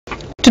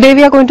Today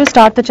we are going to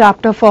start the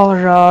chapter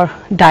for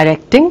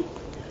directing.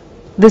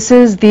 This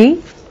is the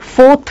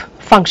fourth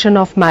function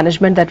of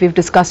management that we've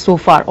discussed so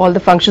far. All the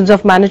functions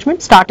of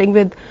management, starting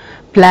with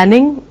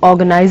planning,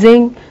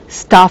 organizing,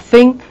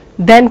 staffing,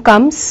 then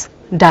comes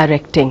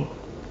directing.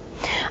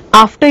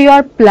 After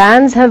your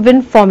plans have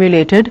been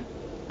formulated,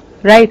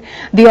 right,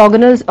 the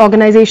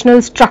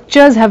organizational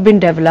structures have been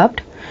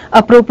developed,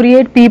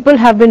 appropriate people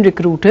have been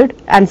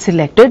recruited and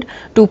selected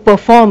to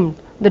perform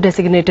the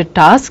designated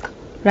task,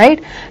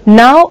 right?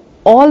 Now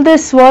all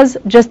this was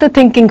just the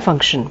thinking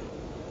function.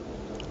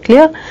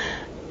 Clear?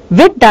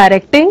 With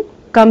directing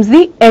comes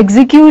the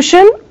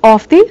execution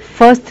of the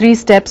first three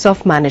steps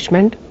of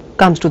management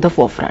comes to the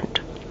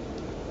forefront.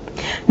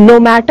 No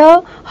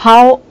matter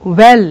how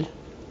well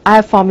I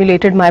have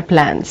formulated my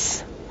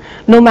plans,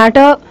 no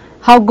matter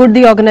how good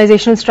the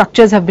organizational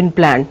structures have been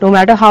planned, no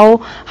matter how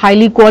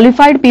highly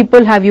qualified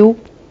people have you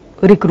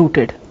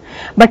recruited,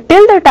 but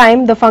till the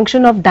time the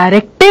function of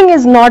directing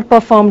is not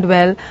performed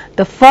well,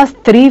 the first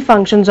three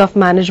functions of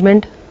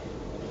management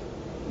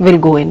will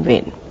go in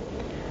vain.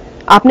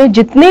 आपने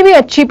जितनी भी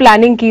अच्छी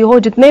planning की हो,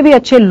 जितने भी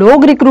अच्छे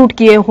लोग रिक्रूट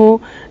किए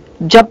हो,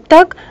 जब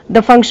तक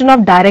the function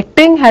of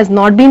directing has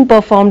not been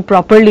performed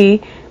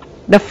properly,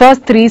 the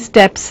first three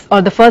steps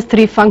or the first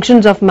three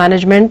functions of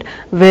management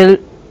will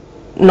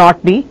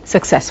not be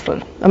successful.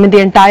 I mean, the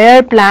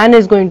entire plan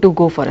is going to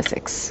go for a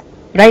 6,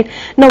 right?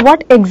 Now,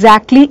 what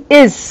exactly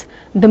is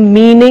the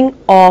meaning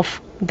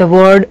of the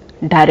word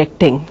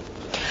directing?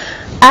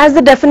 As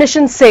the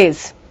definition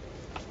says,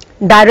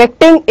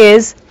 directing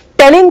is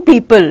telling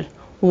people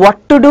what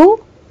to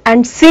do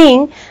and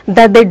seeing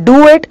that they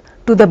do it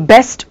to the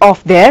best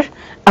of their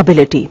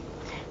ability,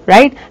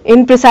 right?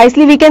 In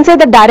precisely, we can say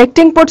that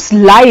directing puts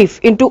life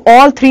into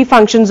all three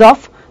functions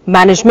of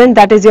management,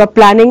 that is your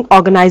planning,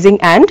 organizing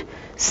and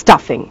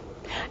staffing.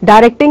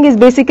 Directing is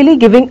basically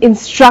giving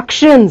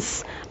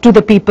instructions to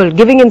the people,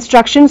 giving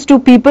instructions to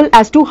people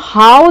as to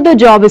how the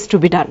job is to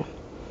be done,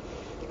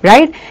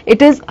 right?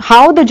 It is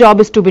how the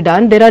job is to be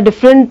done. There are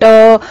different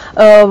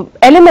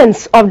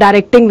elements of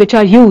directing which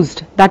are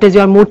used. That is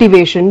your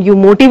motivation. You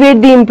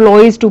motivate the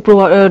employees to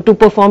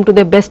perform to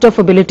their best of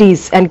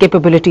abilities and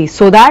capabilities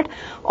so that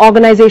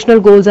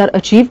organizational goals are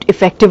achieved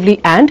effectively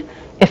and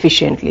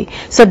efficiently.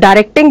 So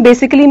directing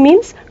basically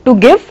means to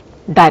give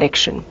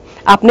direction.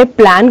 आपने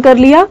plan कर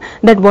लिया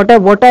that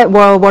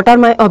what are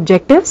my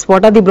objectives,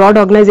 what are the broad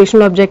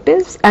organizational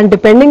objectives, and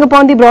depending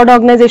upon the broad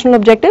organizational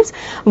objectives,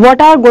 what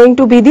are going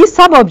to be the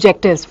sub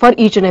objectives for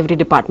each and every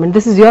department.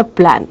 This is your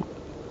plan,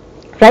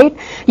 right?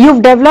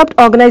 You've developed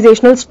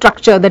organizational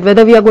structure, that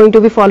whether we are going to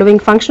be following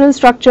functional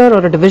structure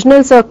or a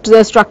divisional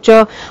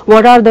structure,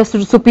 what are the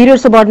superior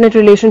subordinate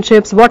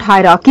relationships, what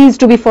hierarchy is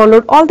to be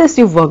followed, all this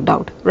you've worked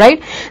out,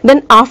 right?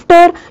 Then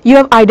after you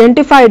have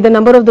identified the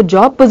number of the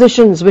job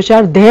positions which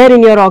are there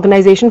in your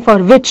organization for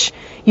which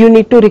you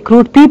need to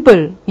recruit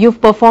people, you've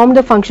performed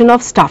the function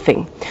of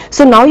staffing.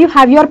 So now you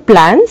have your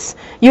plans,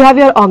 you have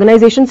your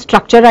organization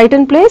structure right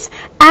in place,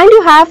 and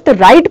you have the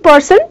right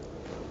person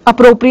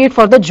appropriate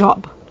for the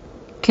job.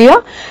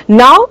 Clear?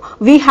 Now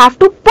we have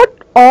to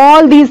put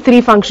all these three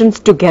functions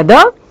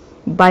together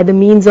by the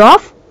means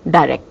of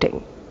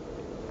directing.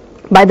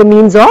 By the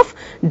means of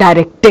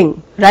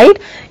directing, right?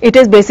 It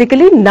is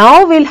basically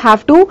now we'll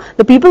have to,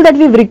 the people that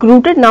we've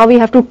recruited, now we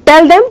have to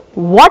tell them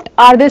what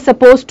are they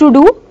supposed to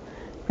do,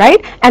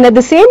 right? And at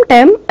the same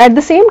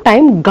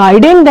time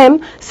guiding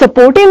them,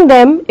 supporting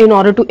them in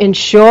order to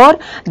ensure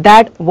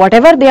that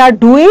whatever they are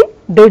doing,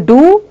 they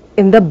do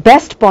in the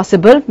best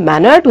possible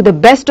manner to the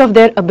best of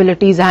their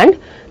abilities and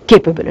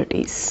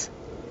capabilities,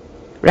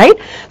 right?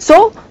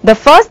 So the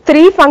first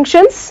three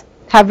functions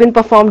have been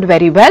performed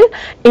very well.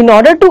 In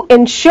order to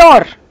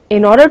ensure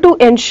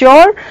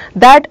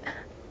that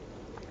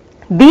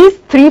these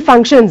three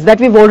functions that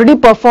we've already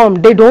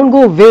performed, they don't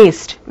go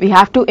waste, we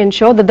have to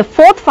ensure that the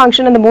fourth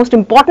function and the most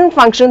important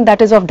function,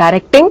 that is of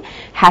directing,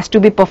 has to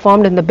be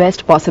performed in the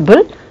best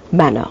possible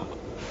manner,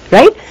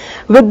 right?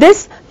 With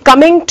this,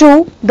 coming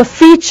to the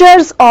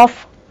features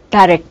of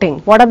directing.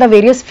 What are the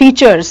various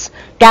features,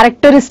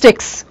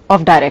 characteristics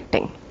of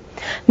directing?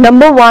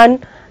 Number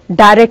one,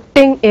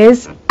 directing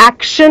is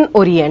action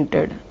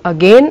oriented.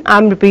 Again, I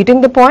am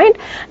repeating the point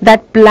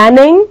that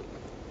planning,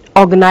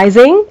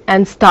 organizing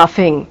and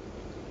staffing,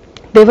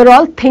 they were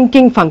all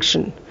thinking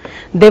function.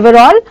 We've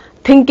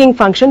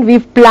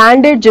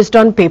planned it just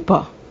on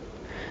paper.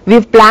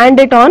 We've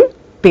planned it on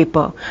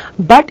paper.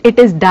 But it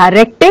is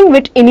directing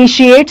which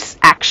initiates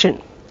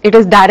action. It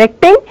is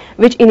directing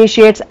which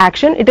initiates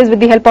action. It is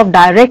with the help of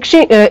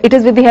directing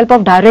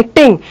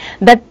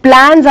that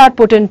plans are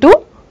put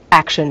into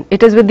action.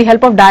 It is with the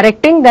help of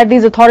directing that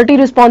these authority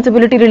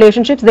responsibility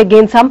relationships, they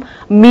gain some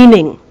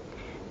meaning,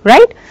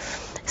 right?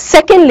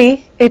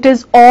 Secondly, it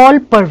is all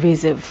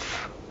pervasive.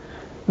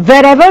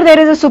 Wherever there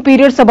is a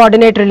superior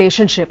subordinate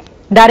relationship,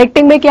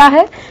 directing में क्या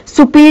है?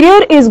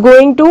 Superior is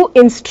going to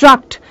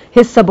instruct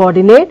his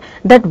subordinate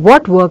that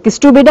what work is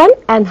to be done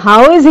and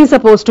how is he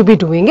supposed to be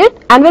doing it,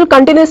 and will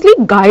continuously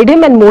guide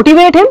him and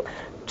motivate him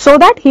so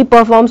that he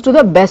performs to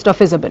the best of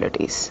his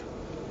abilities.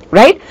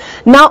 right?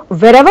 Now,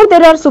 wherever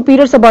there are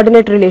superior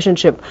subordinate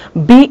relationship,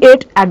 be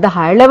it at the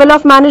higher level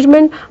of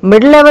management,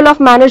 middle level of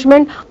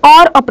management,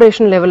 or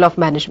operational level of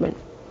management,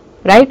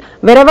 right?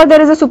 Wherever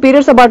there is a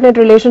superior subordinate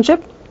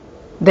relationship,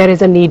 there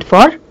is a need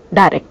for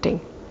directing.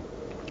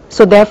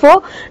 So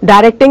therefore,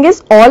 directing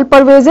is all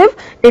pervasive.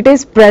 It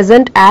is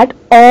present at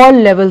all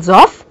levels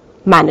of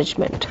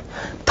management.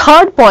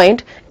 Third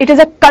point, it is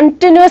a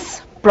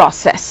continuous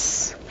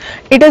process.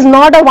 It is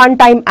not a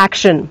one-time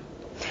action.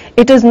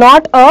 It is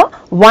not a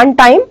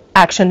one-time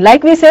action.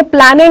 Like we say,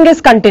 planning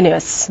is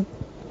continuous.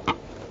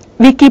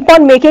 We keep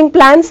on making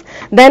plans.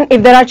 Then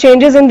if there are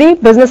changes in the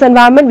business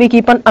environment, we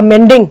keep on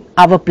amending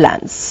our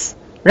plans,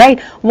 right?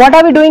 What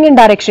are we doing in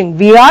direction?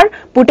 We are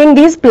putting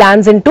these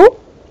plans into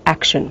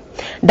action.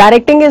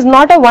 Directing is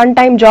not a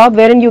one-time job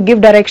wherein you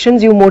give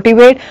directions, you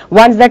motivate.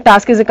 Once that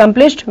task is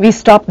accomplished, we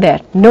stop there.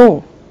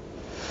 No,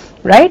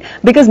 right?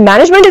 Because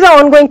management is an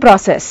ongoing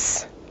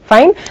process.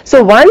 Fine.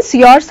 So once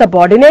your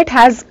subordinate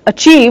has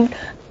achieved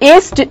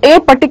a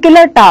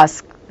particular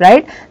task,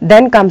 right,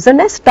 then comes the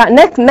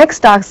next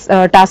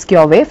task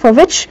your way, for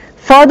which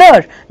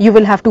further you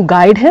will have to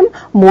guide him,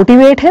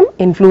 motivate him,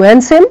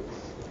 influence him,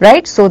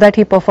 right, so that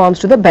he performs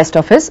to the best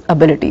of his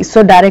abilities.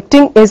 So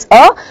directing is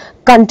a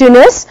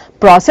continuous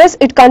process.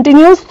 It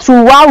continues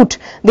throughout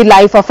the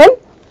life of an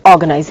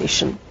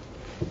organization.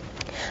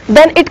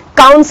 Then it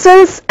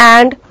counsels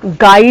and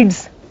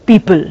guides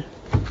people.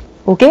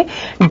 Okay,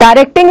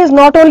 directing is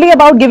not only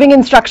about giving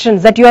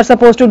instructions that you are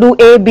supposed to do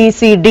A, B,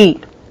 C, D.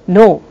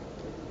 No,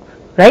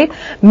 right?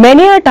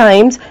 Many a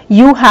times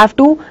you have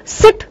to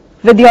sit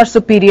with your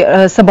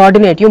superior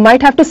subordinate. You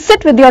might have to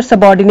sit with your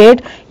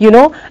subordinate, you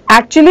know,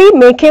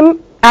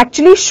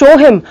 actually show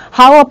him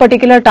how a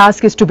particular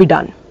task is to be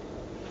done,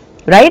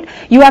 right?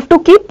 You have to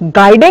keep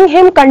guiding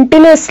him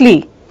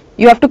continuously.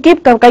 You have to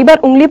keep, कई बार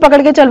उंगली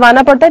पकड़ के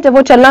चलवाना पड़ता है, जब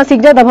वो चलना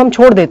सीख जाए तब हम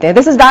छोड़ देते हैं.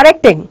 This is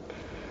directing.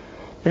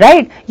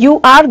 Right? You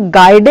are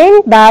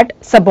guiding that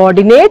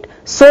subordinate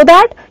so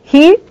that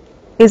he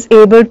is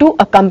able to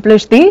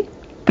accomplish the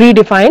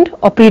predefined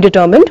or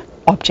predetermined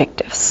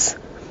objectives.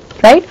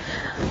 Right?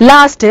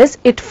 Last is,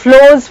 it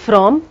flows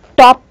from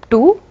top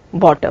to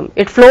bottom.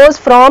 It flows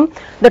from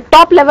the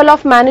top level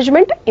of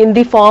management in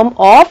the form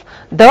of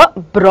the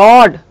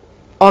broad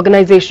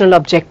organizational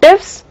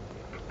objectives,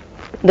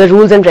 the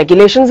rules and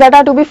regulations that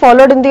are to be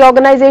followed in the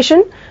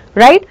organization,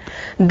 right?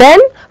 Then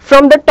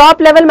from the top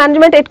level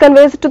management, it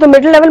conveys to the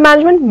middle level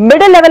management.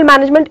 Middle level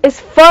management is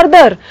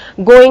further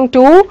going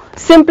to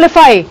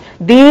simplify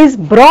these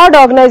broad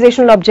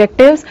organizational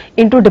objectives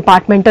into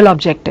departmental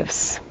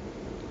objectives,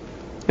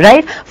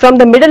 right? From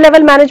the middle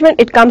level management,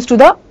 it comes to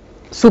the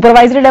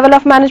supervisory level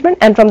of management,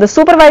 and from the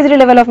supervisory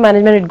level of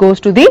management, it goes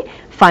to the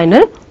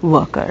final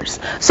workers.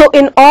 So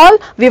in all,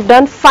 we've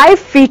done 5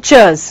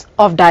 features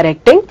of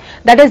directing.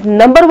 That is,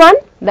 number 1,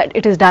 that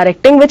it is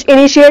directing which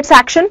initiates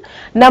action.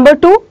 Number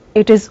 2,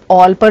 it is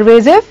all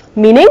pervasive,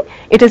 meaning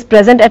it is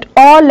present at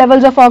all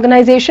levels of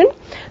organization.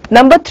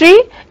 Number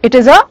 3, it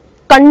is a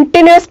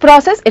continuous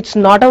process. It's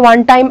not a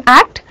one-time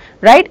act,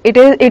 right? It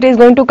is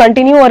going to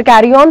continue or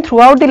carry on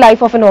throughout the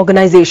life of an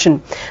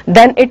organization.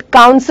 Then it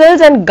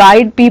counsels and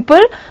guides people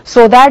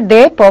so that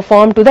they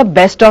perform to the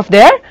best of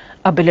their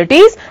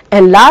abilities.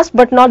 And last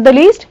but not the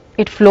least,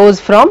 it flows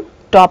from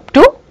top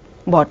to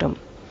bottom.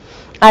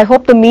 I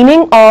hope the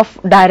meaning of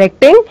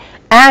directing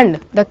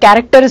and the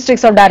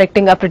characteristics of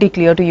directing are pretty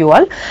clear to you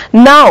all.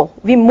 Now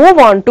we move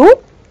on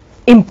to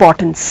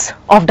importance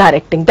of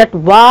directing, that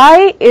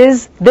why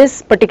is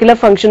this particular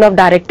function of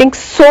directing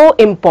so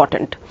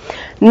important.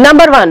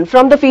 Number 1,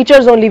 from the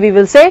features only we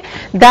will say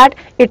that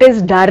it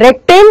is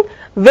directing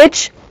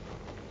which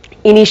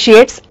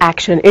initiates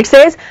action. It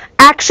says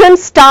action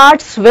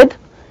starts with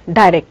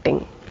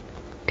directing.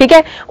 ठीक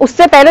है,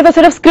 उससे पहले तो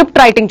सिर्फ script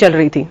writing चल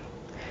रही थी,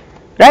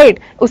 right?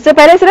 उससे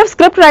पहले सिर्फ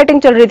स्क्रिप्ट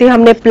राइटिंग चल रही थी.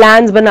 हमने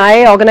प्लान्स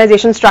बनाए,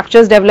 ऑर्गेनाइजेशन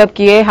स्ट्रक्चर्स डेवलप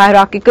किए,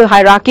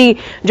 हायरार्की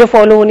जो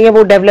फॉलो होनी है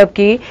वो डेवलप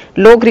की,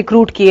 लोग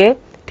रिक्रूट किए.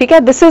 ठीक है,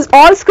 this is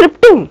all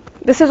scripting,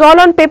 this is all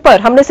on paper.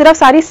 हमने सिर्फ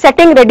सारी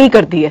सेटिंग रेडी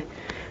कर दी है.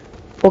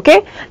 Okay,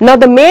 now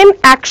the main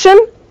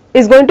action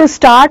is going to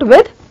start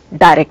with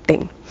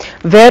directing,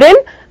 where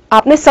इन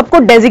आपने सबको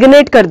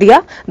डेजिग्नेट कर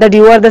दिया that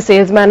you are the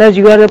sales manager,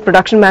 you are the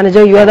production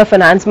manager, you are the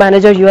finance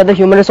manager, you are the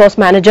human resource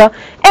manager.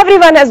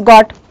 Everyone has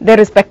got their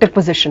respective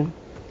position.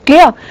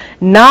 Clear?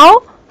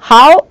 Now,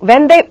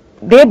 when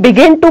they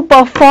begin to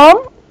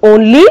perform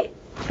only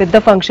with the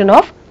function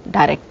of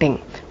directing,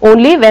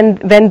 only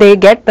when they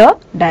get the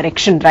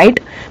direction, right?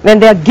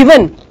 When they are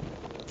given,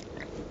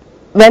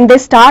 when they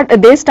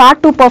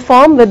start to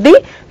perform with the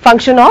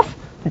function of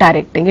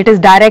directing. It is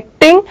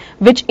directing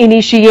which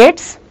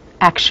initiates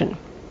action.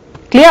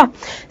 Clear?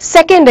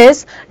 Second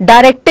is,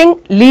 directing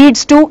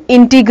leads to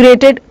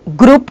integrated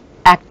group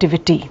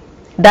activity.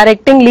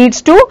 Directing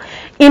leads to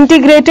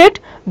integrated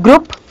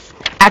group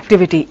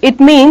activity. It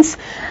means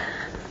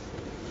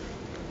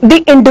the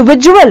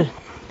individual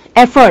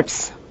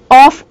efforts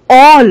of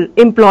all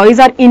employees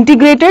are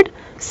integrated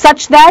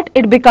such that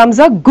it becomes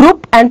a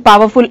group and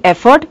powerful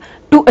effort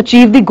to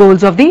achieve the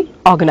goals of the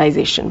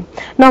organization.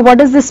 Now, what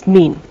does this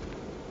mean?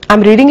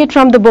 I'm reading it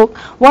from the book.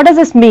 What does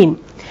this mean?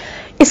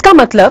 इसका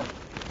मतलब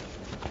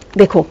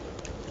देखो,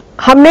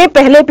 हमने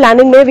पहले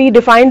planning में we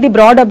defined the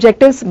broad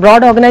objectives,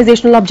 broad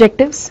organizational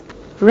objectives,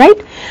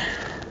 right?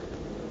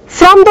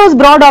 From those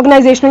broad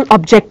organizational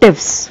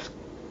objectives,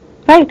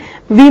 right,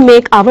 we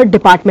make our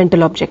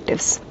departmental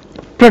objectives.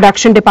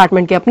 Production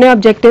department के अपने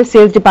objectives,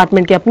 sales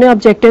department के अपने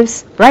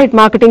objectives, right?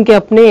 Marketing के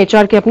अपने,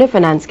 HR के अपने,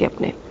 finance के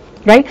अपने,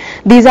 right?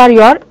 These are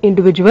your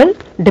individual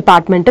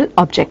departmental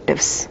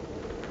objectives.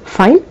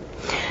 Fine.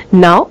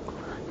 Now,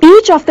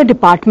 each of the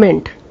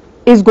department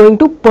is going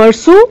to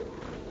pursue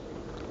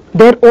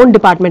their own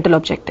departmental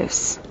objectives.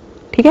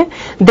 ठीक है?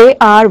 They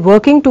are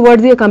working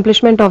towards the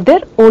accomplishment of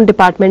their own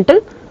departmental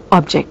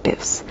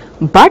objectives.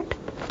 But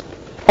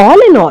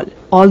all in all,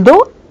 although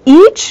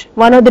each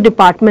one of the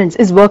departments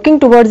is working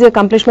towards the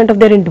accomplishment of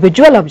their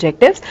individual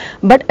objectives,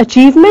 but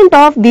achievement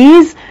of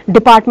these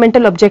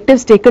departmental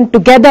objectives taken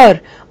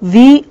together,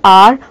 we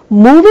are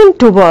moving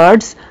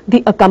towards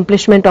the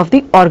accomplishment of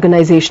the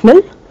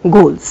organizational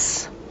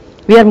goals.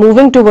 We are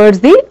moving towards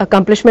the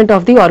accomplishment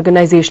of the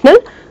organizational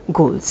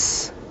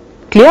goals.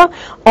 Clear?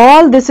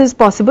 All this is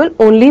possible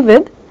only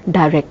with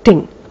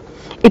directing.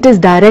 It is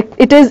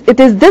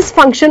this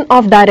function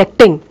of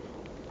directing,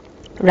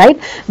 right,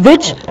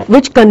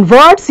 which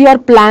converts your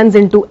plans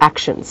into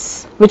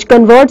actions, which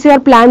converts your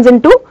plans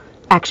into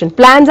action.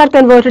 Plans are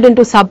converted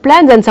into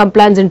sub-plans and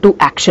sub-plans into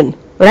action,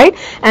 right,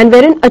 and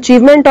wherein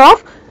achievement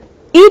of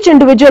each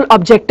individual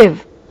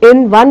objective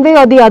in one way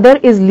or the other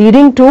is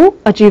leading to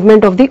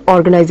achievement of the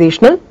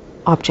organizational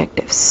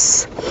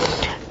objectives.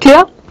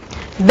 Clear?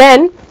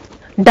 Then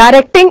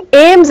directing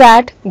aims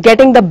at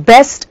getting the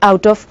best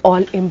out of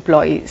all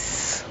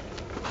employees.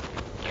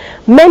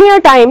 Many a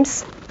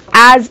times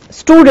as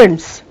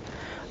students,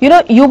 you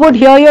know, you would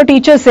hear your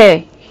teacher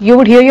say, you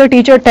would hear your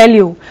teacher tell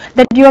you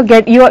that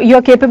you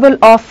are capable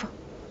of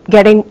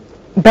getting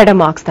better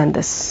marks than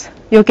this.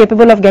 You are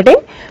capable of getting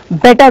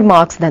better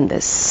marks than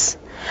this.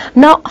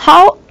 Now,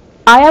 how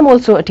I am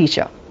also a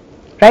teacher,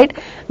 right?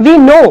 We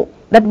know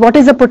that what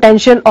is the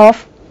potential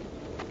of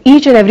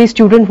each and every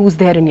student who's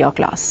there in your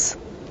class.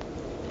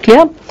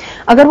 Clear?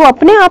 अगर वो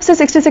अपने आप से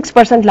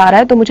 66% ला रहा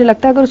है तो मुझे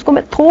लगता है अगर उसको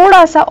मैं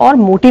थोड़ा सा और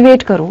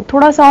मोटिवेट करूं,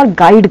 थोड़ा सा और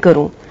गाइड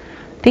करूं,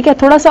 ठीक है,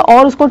 थोड़ा सा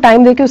और उसको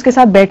टाइम देके उसके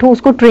साथ बैठूं,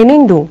 उसको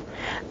ट्रेनिंग दूं,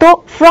 तो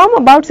from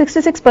about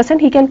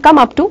 66% he can come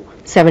up to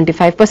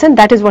 75%.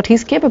 That is what he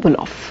is capable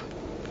of.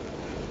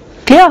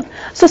 Clear?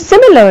 So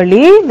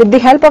similarly, with the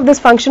help of this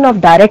function of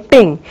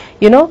directing,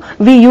 you know,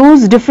 we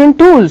use different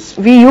tools,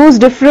 we use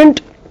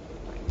different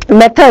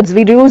methods,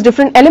 we use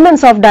different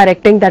elements of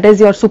directing, that is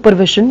your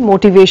supervision,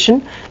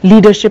 motivation,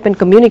 leadership and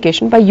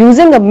communication. By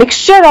using a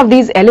mixture of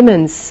these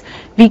elements,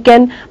 we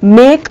can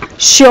make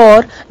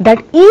sure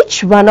that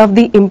each one of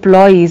the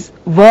employees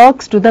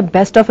works to the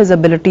best of his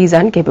abilities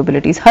and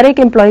capabilities. हर एक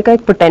employee का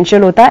एक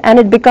potential होता है and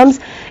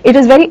it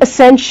is very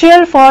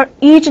essential for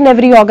each and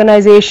every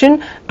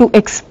organization to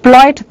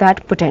exploit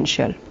that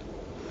potential.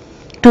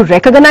 To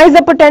recognize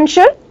the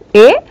potential,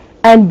 A,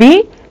 and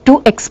B,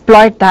 to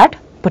exploit that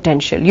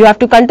potential. You have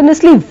to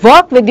continuously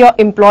work with your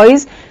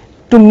employees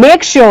to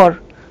make sure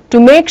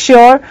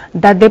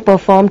that they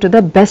perform to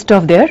the best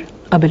of their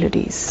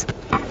abilities.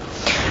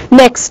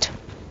 Next,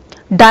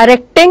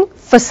 directing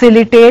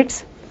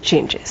facilitates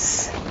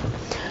changes.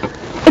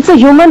 It's a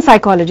human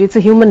psychology, it's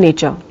a human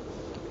nature.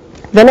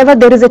 Whenever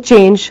there is a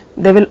change,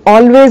 there will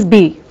always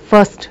be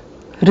first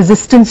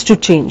resistance to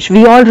change.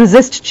 We all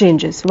resist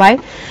changes. Why?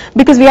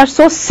 Because we are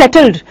so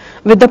settled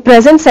with the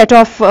present set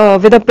of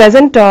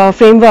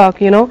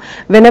framework, you know.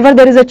 Whenever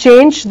there is a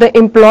change, the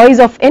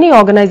employees of any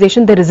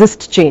organization, they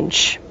resist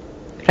change,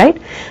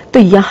 right? तो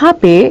यहाँ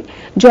पे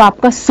जो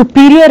आपका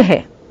superior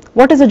है,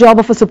 what is the job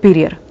of a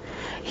superior?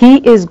 He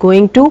is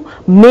going to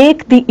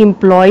make the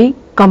employee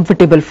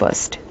comfortable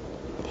first.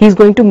 He is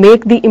going to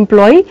make the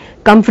employee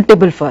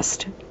comfortable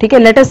first. ठीक है,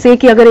 let us say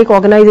कि अगर एक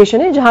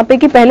organization है जहाँ पे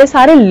कि पहले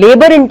सारे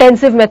labor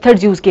intensive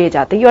methods use किए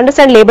जाते हैं. You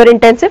understand labor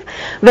intensive,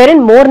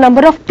 wherein more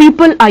number of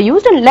people are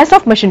used and less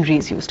of machinery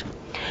is used.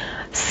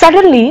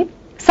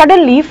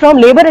 Suddenly from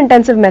labor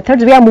intensive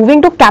methods we are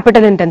moving to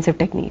capital intensive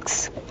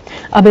techniques.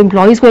 अब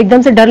employees को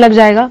एकदम से डर लग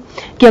जाएगा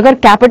कि अगर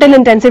capital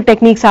intensive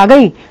techniques आ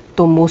गई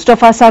तो most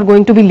of us are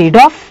going to be laid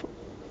off.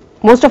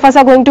 Most of us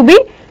are going to be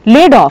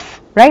laid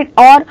off, right?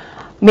 Or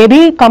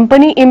maybe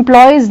company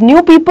employs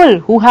new people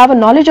who have a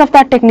knowledge of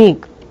that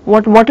technique.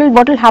 What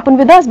will happen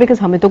with us, because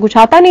हमें तो कुछ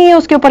आता नहीं है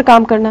उसके ऊपर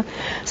काम करना.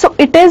 So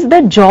it is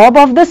the job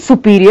of the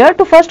superior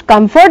to first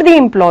comfort the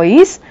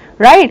employees,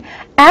 right,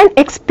 and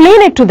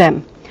explain it to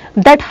them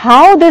that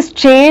how this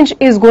change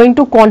is going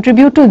to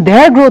contribute to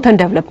their growth and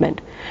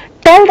development.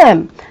 Tell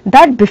them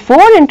that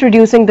before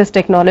introducing this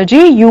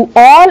technology, you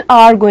all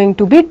are going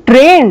to be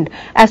trained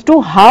as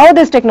to how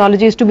this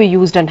technology is to be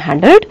used and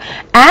handled,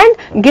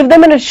 and give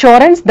them an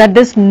assurance that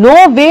this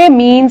no way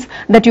means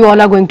that you all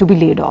are going to be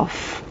laid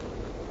off.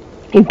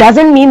 It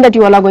doesn't mean that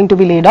you all are going to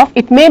be laid off.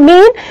 It may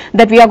mean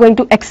that we are going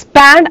to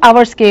expand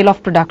our scale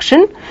of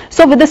production.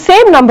 So with the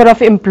same number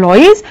of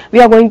employees,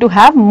 we are going to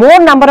have more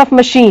number of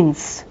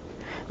machines.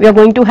 We are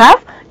going to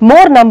have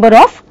more number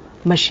of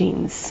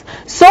machines.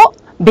 So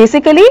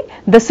basically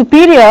the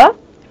superior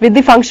with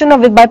the function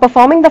of by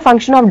performing the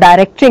function of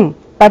directing,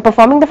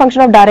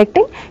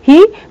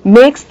 he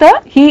makes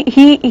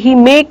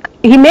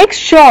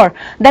sure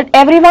that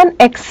everyone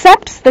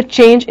accepts the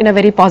change in a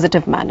very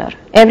positive manner.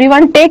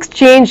 Everyone takes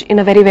change in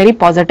a very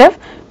positive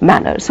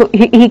manner. So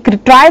he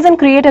tries and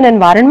create an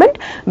environment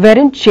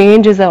wherein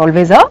change is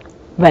always a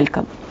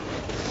welcome.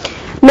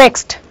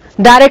 Next,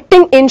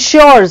 directing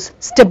ensures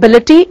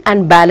stability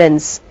and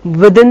balance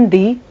within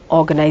the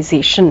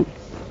organization.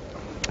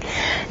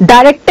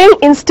 Directing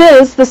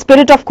instills the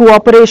spirit of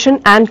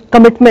cooperation and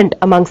commitment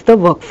amongst the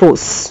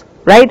workforce,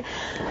 right?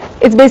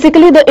 It's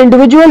basically the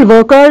individual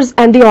workers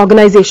and the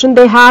organization,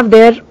 they have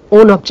their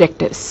own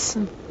objectives,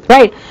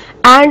 right?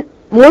 And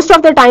most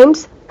of the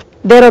times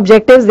their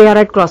objectives, they are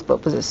at cross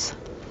purposes.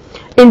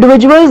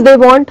 Individuals, they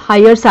want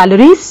higher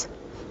salaries,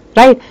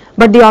 right?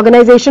 But the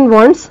organization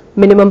wants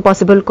minimum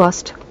possible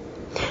cost.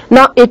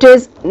 Now it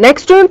is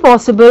next to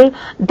impossible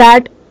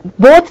that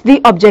both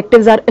the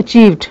objectives are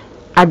achieved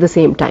at the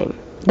same time.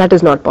 That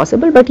is not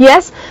possible, but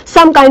yes,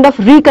 some kind of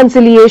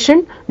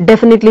reconciliation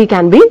definitely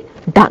can be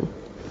done.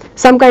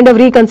 Some kind of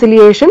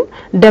reconciliation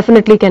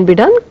definitely can be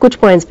done. कुछ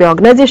points पे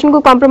organization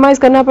को compromise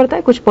करना पड़ता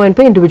है, कुछ point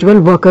पे individual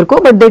worker को,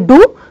 but they do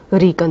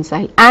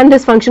reconcile. And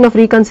this function of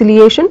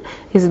reconciliation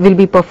will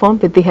be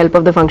performed with the help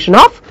of the function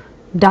of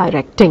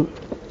directing.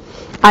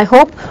 I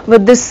hope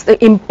with this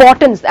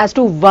importance as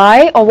to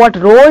why or what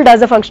role does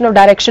the function of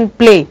direction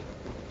play.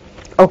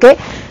 Okay,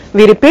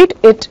 we repeat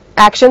it.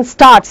 Action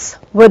starts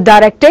with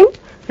directing,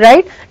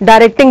 right?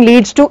 Directing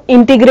leads to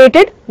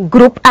integrated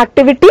group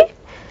activity.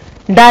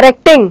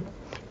 Directing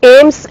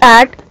aims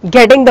at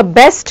getting the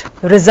best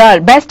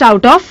result, best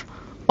out of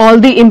all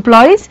the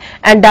employees,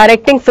 and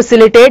directing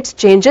facilitates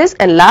changes,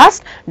 and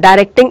last,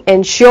 directing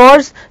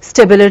ensures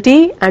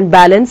stability and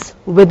balance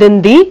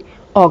within the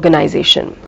organization.